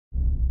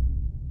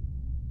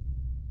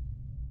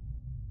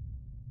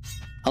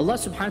Allah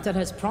subhanahu wa ta'ala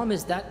has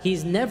promised that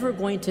He's never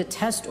going to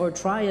test or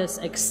try us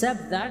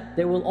except that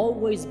there will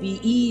always be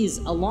ease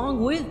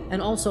along with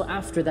and also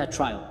after that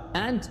trial.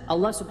 And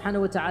Allah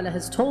subhanahu wa ta'ala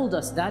has told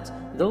us that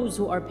those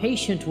who are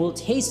patient will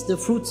taste the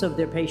fruits of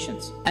their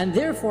patience. And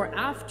therefore,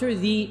 after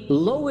the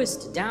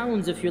lowest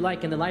downs, if you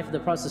like, in the life of the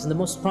Prophet, and the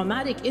most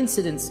traumatic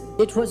incidents,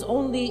 it was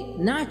only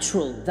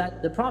natural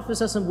that the Prophet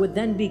would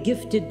then be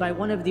gifted by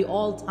one of the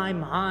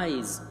all-time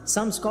highs.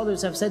 Some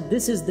scholars have said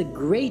this is the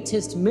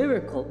greatest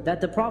miracle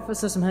that the Prophet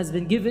has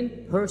been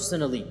given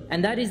personally.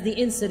 And that is the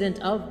incident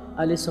of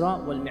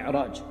Al-Isra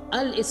wal-Mi'raj.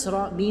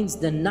 Al-Isra means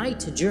the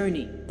night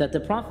journey that the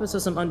Prophet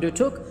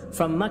undertook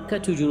from Mecca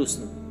to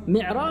Jerusalem.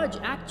 Mi'raj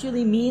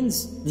actually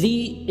means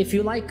the, if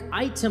you like,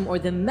 item or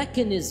the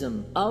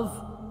mechanism of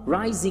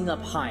rising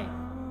up high.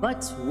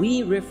 But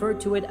we refer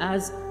to it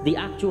as the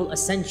actual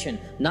ascension,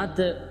 not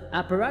the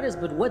apparatus,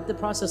 but what the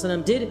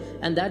Prophet did,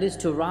 and that is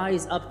to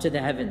rise up to the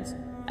heavens.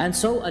 And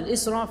so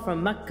Al-Isra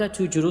from Mecca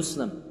to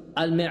Jerusalem,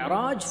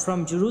 Al-Mi'raj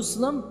from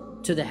Jerusalem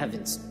to the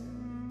heavens.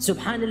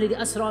 Subhanalladhi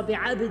asra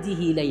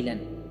bi'abdihi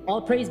laylan.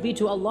 All praise be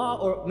to Allah,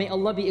 or may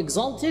Allah be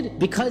exalted,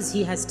 because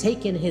He has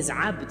taken His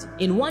abd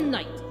in one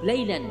night,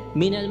 laylan,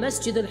 min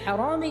al-masjid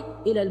al-harami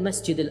ila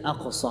al-masjid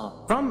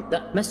al-aqsa. From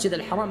the masjid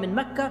al-haram in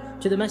Mecca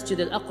to the masjid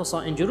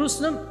al-aqsa in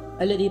Jerusalem,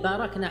 alladhi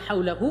barakna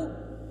hawlahu.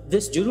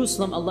 This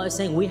Jerusalem, Allah is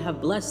saying, we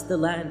have blessed the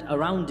land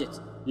around it.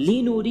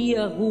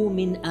 Linuriyahu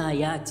min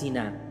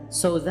ayatina.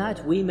 So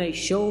that we may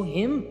show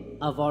Him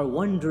of our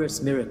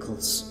wondrous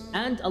miracles.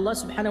 And Allah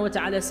subhanahu wa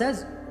ta'ala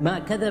says,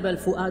 مَا كَذَبَ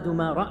الْفُؤَادُ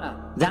مَا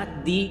رَأَى.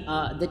 That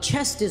the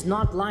chest is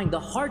not lying, the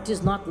heart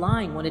is not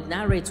lying when it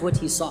narrates what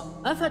he saw.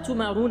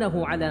 أَفَتُمَارُونَهُ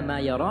عَلَى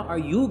مَا يَرَى. Are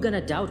you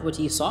gonna doubt what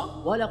he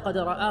saw? وَلَقَدْ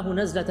رَآهُ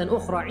نَزْلَةً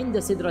أُخْرَى عِنْدَ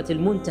سِدْرَةِ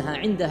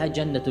الْمُنْتَهَى عِنْدَهَا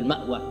جَنَّةُ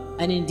الْمَأْوَى.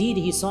 And indeed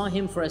he saw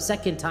Him for a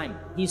second time.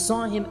 He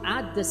saw Him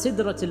at the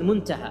Sidratul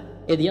Muntaha.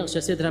 إِذْ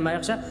يَغْشَى سِدْرَ مَا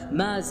يَغْشَى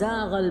مَا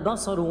زَاغَ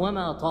الْبَصَرُ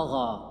وَمَا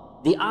طَغَى.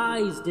 The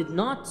eyes did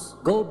not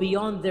go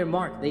beyond their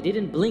mark. They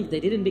didn't blink.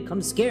 They didn't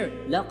become scared.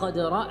 لَقَدْ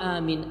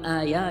رَأَى مِنْ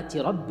آيَاتِ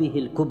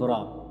رَبِّهِ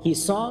الْكُبْرَى. He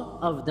saw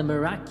of the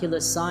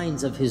miraculous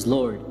signs of his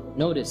Lord.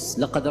 Notice,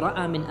 لَقَدْ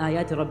رَأَى مِنْ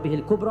آيَاتِ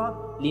رَبِّهِ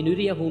الْكُبْرَى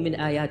لِنُرِيَهُ مِنْ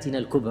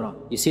آيَاتِنَا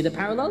الْكُبْرَى. You see the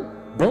parallel?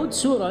 Both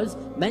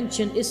surahs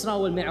mention Isra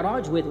wal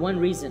Mi'raj with one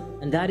reason,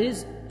 and that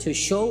is to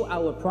show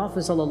our Prophet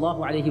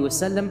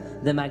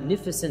ﷺ the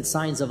magnificent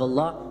signs of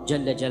Allah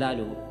Jalla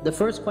Jalaluhu. The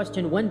first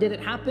question, when did it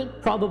happen?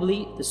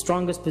 Probably the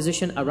strongest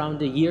position,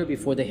 around a year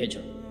before the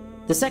Hijrah.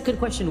 The second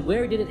question,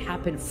 where did it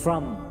happen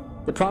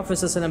from? The Prophet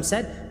ﷺ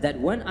said that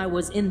when I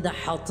was in the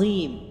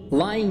Hatim,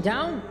 lying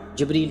down,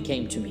 Jibreel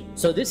came to me.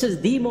 So this is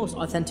the most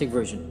authentic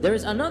version. There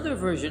is another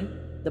version.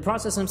 The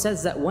Prophet ﷺ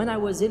says that when I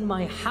was in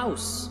my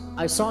house,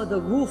 I saw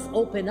the roof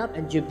open up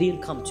and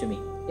Jibreel come to me.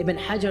 Ibn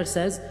Hajar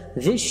says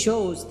this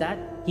shows that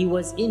he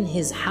was in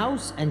his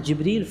house and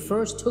Jibreel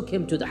first took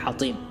him to the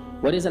Hatim.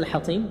 What is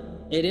Al-Hatim?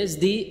 It is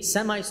the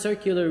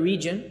semicircular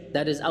region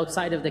that is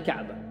outside of the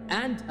Kaaba.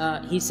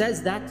 And he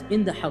says that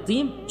in the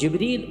Hatim,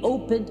 Jibreel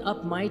opened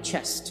up my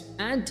chest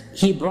and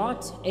he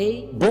brought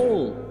a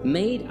bowl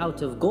made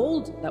out of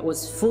gold that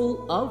was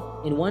full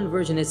of, in one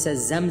version it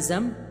says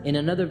Zamzam, in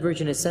another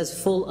version it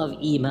says full of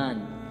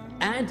Iman.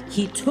 And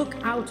he took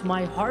out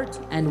my heart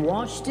and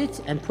washed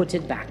it and put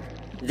it back.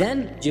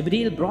 Then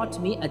Jibreel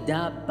brought me a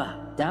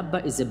dabba.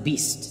 Dabba is a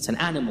beast, it's an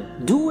animal.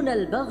 دون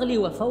البغل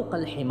وفوق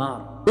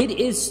الحمار. It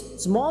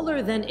is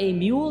smaller than a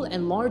mule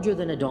and larger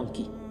than a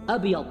donkey.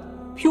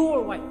 أبيض,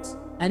 pure white.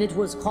 And it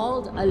was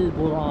called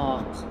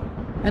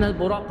Al-Buraq. And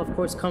Al-Buraq of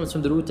course comes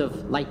from the root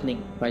of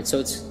lightning, right? So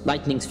it's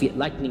lightning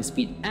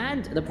speed.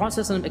 And the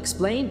Prophet ﷺ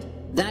explained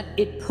that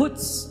it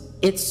puts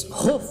its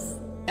hoof,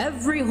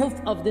 every hoof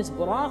of this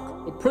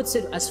buraq, it puts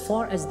it as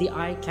far as the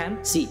eye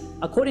can see.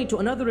 According to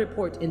another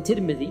report in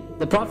Tirmidhi,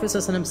 the Prophet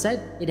ﷺ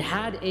said it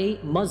had a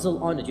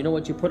muzzle on it. You know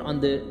what you put on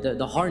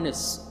the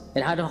harness?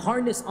 It had a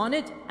harness on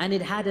it and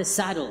it had a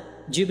saddle.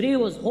 Jibreel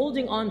was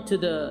holding on to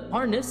the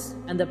harness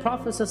and the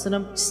Prophet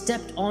ﷺ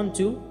stepped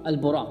onto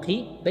Al-Buraq.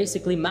 He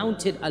basically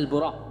mounted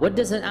Al-Buraq. What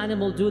does an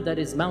animal do that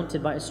is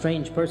mounted by a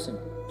strange person?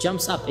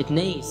 Jumps up, it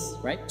neighs,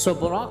 right? So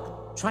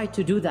Buraq tried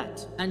to do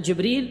that and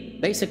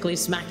Jibreel basically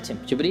smacked him.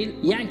 Jibreel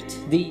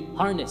yanked the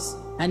harness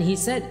and he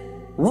said,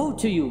 woe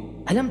to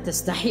you, alam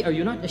tastahi, are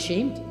you not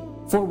ashamed?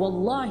 For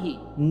wallahi,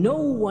 no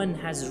one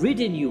has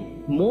ridden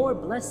you more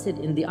blessed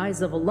in the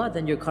eyes of Allah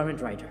than your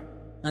current rider.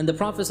 And the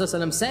Prophet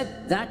ﷺ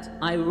said that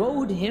I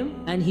rode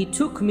him and he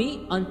took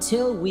me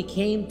until we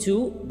came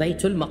to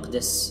Baytul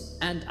Maqdis.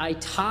 And I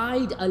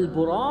tied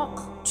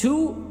Al-Buraq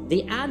to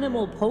the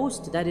animal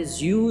post that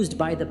is used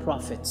by the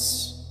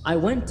Prophets. I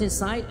went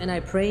inside and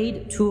I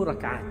prayed 2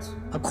 rak'at.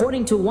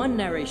 According to one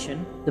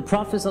narration, the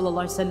Prophet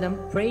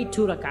ﷺ prayed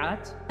 2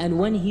 rak'at, and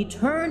when he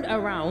turned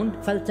around,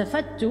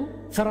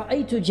 فَالْتَفَتُّ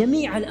فَرَأَيْتُ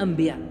جَمِيعَ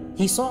الْأَنْبِيَاءِ.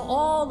 He saw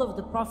all of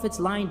the Prophets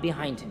lying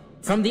behind him.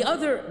 From the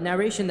other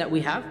narration that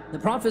we have, the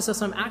Prophet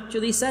ﷺ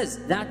actually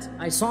says that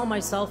I saw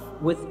myself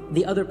with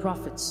the other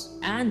prophets,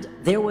 and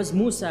there was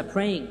Musa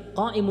praying,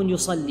 قائم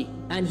يصلي,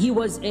 and he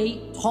was a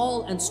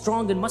tall and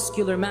strong and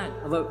muscular man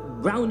of a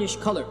brownish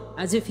color,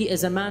 as if he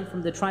is a man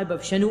from the tribe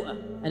of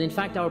Shanu'a. And in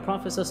fact, our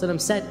Prophet ﷺ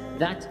said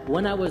that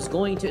when I was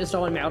going to Isra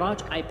wal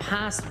Mi'raj, I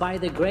passed by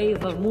the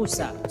grave of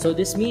Musa. So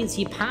this means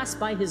he passed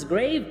by his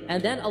grave,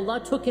 and then Allah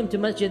took him to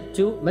Masjid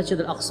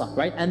al-Aqsa,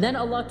 right? And then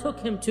Allah took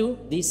him to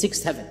the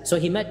sixth heaven. So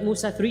he met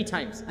Musa 3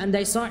 times. And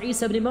I saw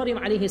Isa ibn Maryam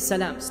alayhi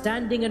salam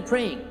standing and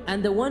praying.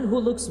 And the one who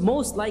looks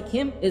most like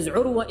him is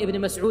Urwa ibn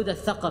Mas'ud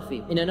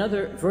al-Thaqafi. In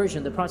another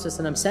version, the Prophet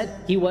ﷺ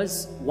said he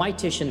was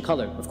whitish in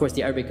color. Of course,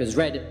 the Arabic is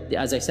red.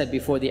 As I said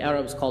before, the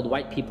Arabs called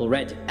white people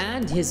red.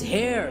 And his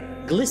hair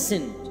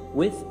glistened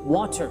with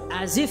water,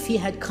 as if he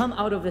had come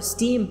out of a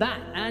steam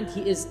bath, and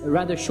he is a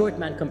rather short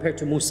man compared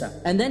to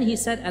Musa. And then he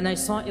said, and I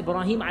saw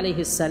Ibrahim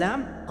alayhi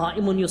salam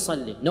qa'imun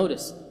yusalli.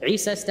 Notice,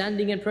 Isa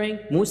standing and praying,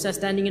 Musa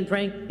standing and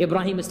praying,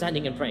 Ibrahim is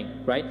standing and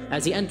praying, right?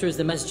 As he enters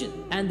the masjid.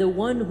 And the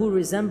one who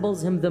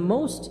resembles him the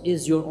most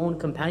is your own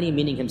companion,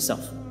 meaning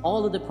himself.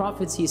 All of the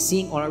prophets he's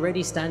seeing are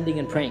already standing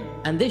and praying.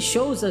 And this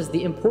shows us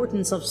the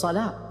importance of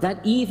salah,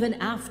 that even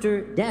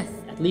after death,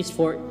 at least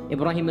for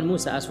Ibrahim and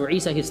Musa, as for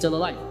Isa, he's still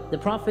alive, the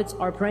prophets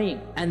are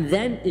praying. And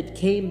then it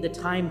came the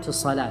time to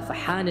salah.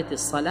 فَحَانَتِ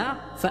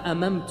الصَّلَاةِ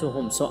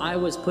فَأَمَمْتُهُمْ. So I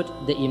was put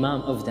the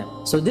imam of them.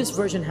 So this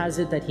version has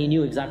it that he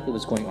knew exactly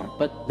what's going on.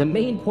 But the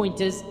main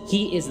point is,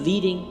 he is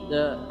leading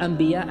the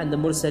Anbiya and the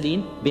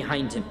Mursaleen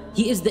behind him.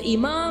 He is the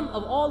imam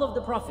of all of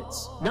the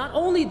prophets. Not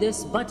only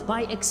this, but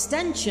by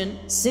extension,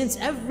 since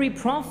every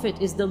prophet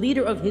is the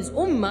leader of his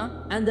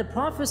ummah, and the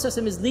Prophet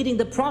ﷺ is leading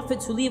the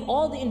prophets who leave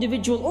all the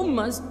individual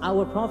ummahs,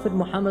 our Prophet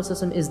Muhammad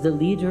ﷺ is the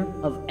leader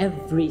of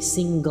every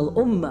single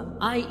ummah.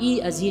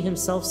 I.e., as he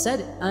himself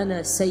said,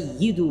 أَنَا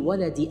سَيِّدُ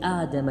وَلَدِ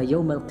آدَمَ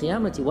يَوْمَ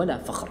الْقِيَامَةِ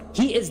وَلَا فَخْرٍ.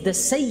 He is the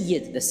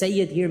Sayyid. The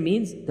Sayyid here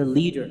means the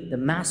leader, the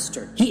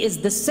master. He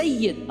is the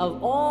Sayyid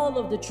of all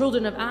of the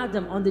children of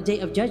Adam on the day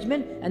of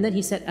judgment. And then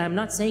he said, I'm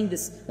not saying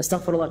this,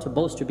 astaghfirullah, to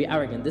boast or be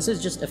arrogant. This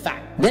is just a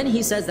fact. Then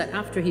he says that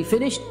after he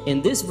finished,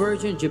 in this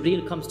version,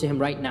 Jibreel comes to him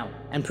right now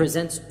and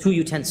presents 2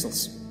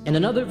 utensils. In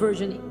another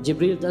version,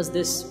 Jibreel does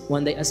this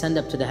when they ascend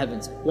up to the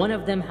heavens. One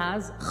of them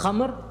has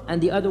khamr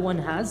and the other one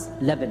has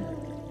laban,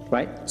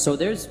 right? So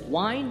there's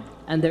wine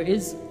and there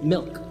is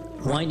milk.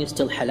 Wine is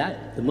still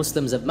halal. The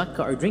Muslims of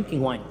Mecca are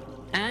drinking wine.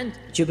 And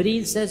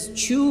Jibreel says,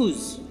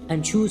 choose,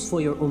 and choose for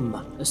your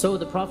ummah. So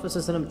the Prophet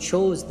ﷺ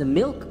chose the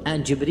milk,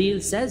 and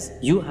Jibreel says,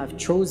 you have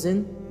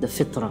chosen the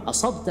fitrah.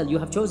 Asabtal, you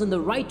have chosen the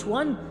right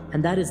one,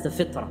 and that is the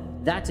fitrah.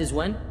 That is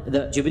when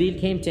the Jibreel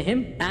came to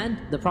him, and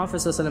the Prophet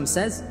ﷺ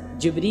says,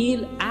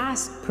 Jibreel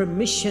asked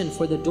permission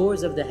for the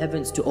doors of the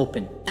heavens to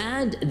open.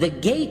 And the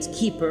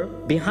gatekeeper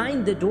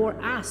behind the door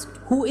asked,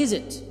 who is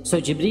it?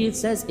 So Jibreel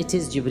says, it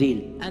is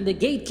Jibreel. And the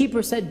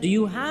gatekeeper said, do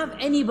you have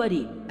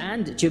anybody?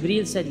 And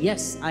Jibreel said,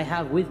 yes, I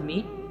have with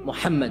me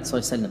Muhammad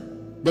ﷺ.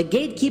 The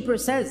gatekeeper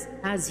says,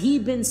 has he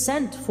been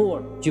sent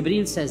for?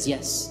 Jibreel says,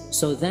 yes.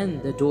 So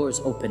then the doors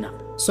open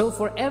up. So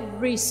for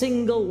every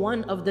single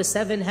one of the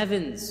 7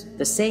 heavens,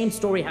 the same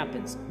story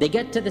happens. They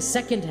get to the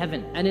 2nd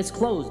heaven and it's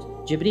closed.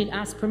 Jibreel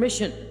asks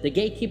permission. The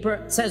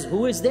gatekeeper says,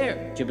 who is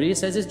there? Jibreel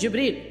says, it's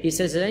Jibreel. He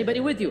says, is anybody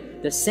with you?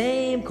 The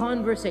same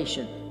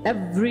conversation.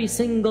 Every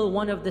single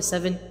one of the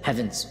 7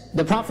 heavens.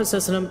 The Prophet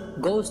ﷺ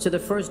goes to the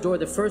first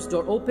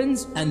door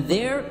opens, and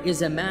there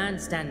is a man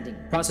standing.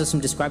 The Prophet ﷺ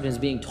described him as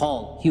being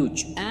tall,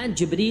 huge. And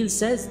Jibreel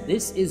says,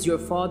 this is your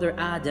father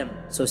Adam,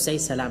 so say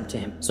salam to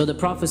him. So the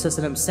Prophet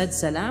ﷺ said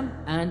salam,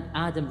 and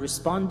Adam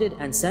responded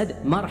and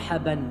said,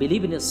 Marhaban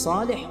bil-ibn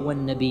as-salih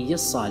wal-nabiy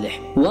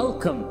as-salih.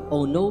 Welcome,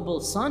 O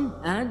noble son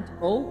and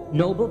O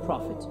noble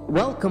prophet.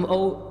 Welcome,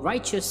 O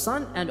righteous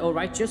son and O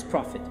righteous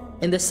prophet.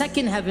 In the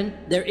 2nd heaven,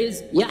 there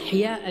is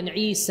Yahya and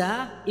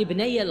Isa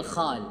ibnay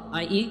al-Khal,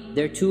 i.e.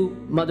 their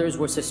 2 mothers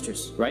were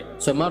sisters, right?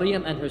 So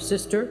Maryam and her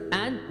sister,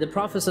 and the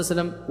Prophet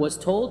ﷺ was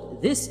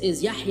told, this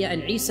is Yahya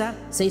and Isa,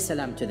 say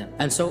salam to them.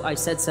 And so I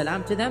said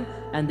salam to them,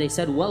 and they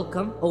said,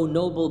 welcome, O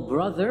noble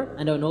brother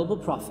and O noble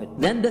prophet.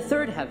 Then the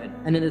 3rd heaven,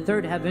 and in the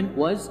 3rd heaven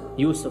was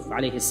Yusuf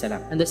alayhi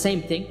salam. And the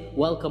same thing,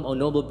 welcome, O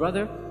noble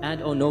brother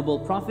and O noble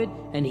prophet.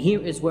 And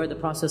here is where the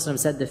Prophet ﷺ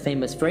said the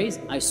famous phrase,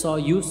 I saw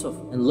Yusuf,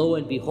 and lo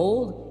and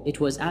behold, it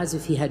was as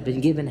if he had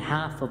been given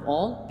half of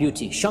all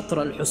beauty. Shatr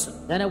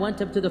al-Husn. Then I went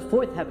up to the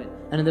 4th heaven,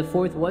 and in the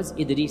 4th was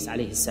Idris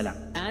alayhi salam.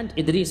 And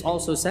Idris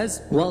also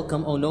says,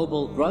 welcome, O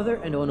noble brother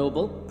and O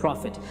noble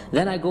prophet.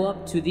 Then I go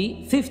up to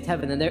the 5th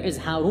heaven, and there is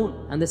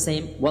Harun, and the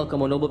same,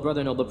 welcome, O noble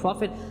brother, noble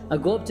prophet. I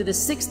go up to the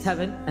 6th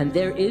heaven, and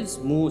there is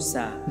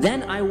Musa.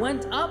 Then I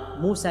went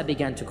up, Musa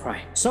began to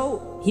cry.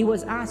 So he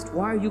was asked,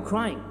 why are you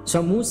crying?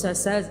 So Musa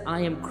says,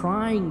 I am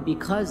crying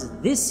because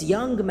this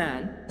young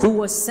man who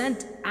was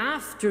sent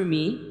after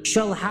me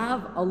shall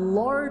have a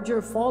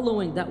larger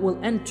following that will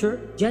enter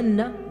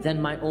Jannah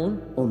than my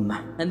own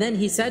ummah. And then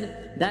he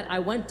said that I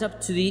went up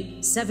to the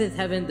 7th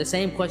heaven, the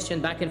same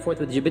question back and forth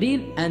with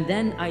Jibreel, and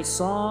then I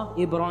saw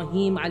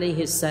Ibrahim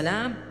alayhi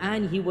salam,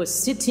 and he was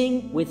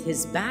sitting with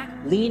his back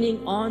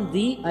leaning on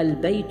the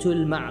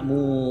Al-Baytul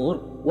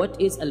Ma'mur.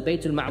 What is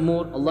Al-Baytul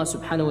Ma'mur? Allah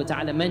subhanahu wa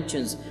ta'ala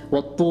mentions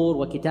وَالطُّورِ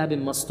وَكِتَابٍ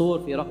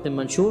مَسْطُورٍ فِي رَقٍّ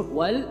مَنْشُورٍ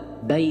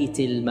وَالْبَيْتِ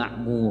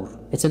الْمَعْمُورِ.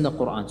 It's in the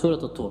Quran,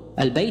 Surah Al-Tur.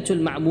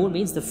 Al-Baytul Ma'mur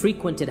means the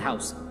frequented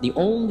house. The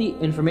only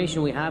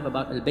information we have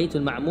about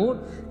Al-Baytul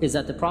Ma'mur is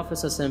that the Prophet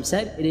ﷺ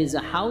said it is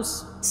a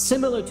house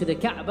similar to the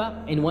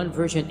Kaaba. In one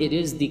version, it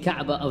is the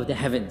Kaaba of the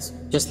heavens.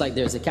 Just like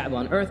there's a Kaaba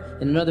on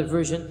earth. In another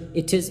version,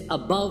 it is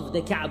above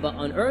the Kaaba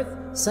on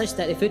earth, such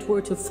that if it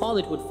were to fall,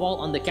 it would fall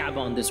on the Kaaba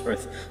on this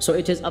earth. So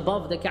it is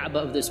above the Kaaba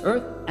of this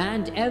earth.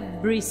 And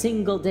every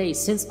single day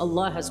since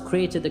Allah has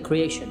created the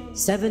creation,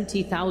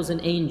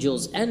 70,000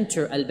 angels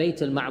enter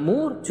Al-Bayt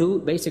Al-Ma'mur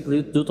to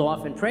basically do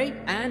tawaf and pray,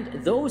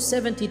 and those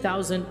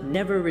 70,000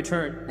 never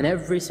return, and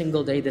every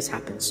single day this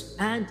happens.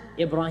 And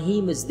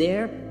Ibrahim is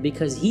there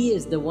because he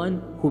is the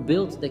one who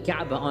built the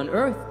Kaaba on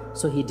earth,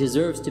 so he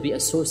deserves to be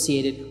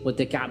associated with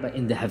the Kaaba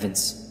in the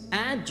heavens.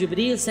 And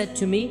Jibreel said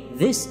to me,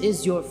 this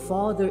is your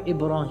father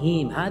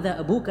Ibrahim, هذا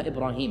أبوك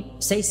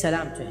Ibrahim, say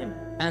salam to him.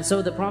 And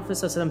so the Prophet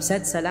ﷺ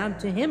said salam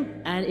to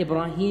him, and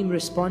Ibrahim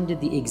responded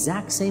the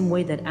exact same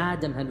way that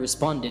Adam had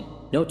responded.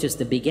 Notice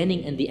the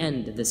beginning and the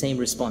end, the same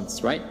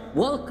response, right?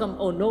 Welcome,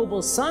 O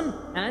noble son,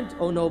 and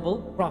O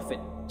noble prophet.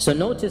 So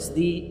notice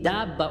the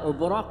dabba or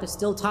buraq is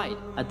still tied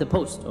at the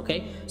post,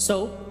 okay?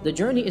 So the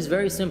journey is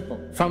very simple.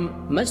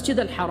 From Masjid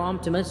al-Haram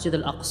to Masjid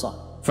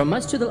al-Aqsa. From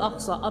Masjid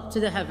al-Aqsa up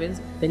to the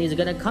heavens, then he's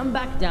going to come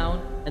back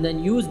down and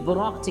then use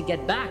buraq to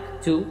get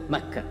back to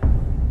Mecca.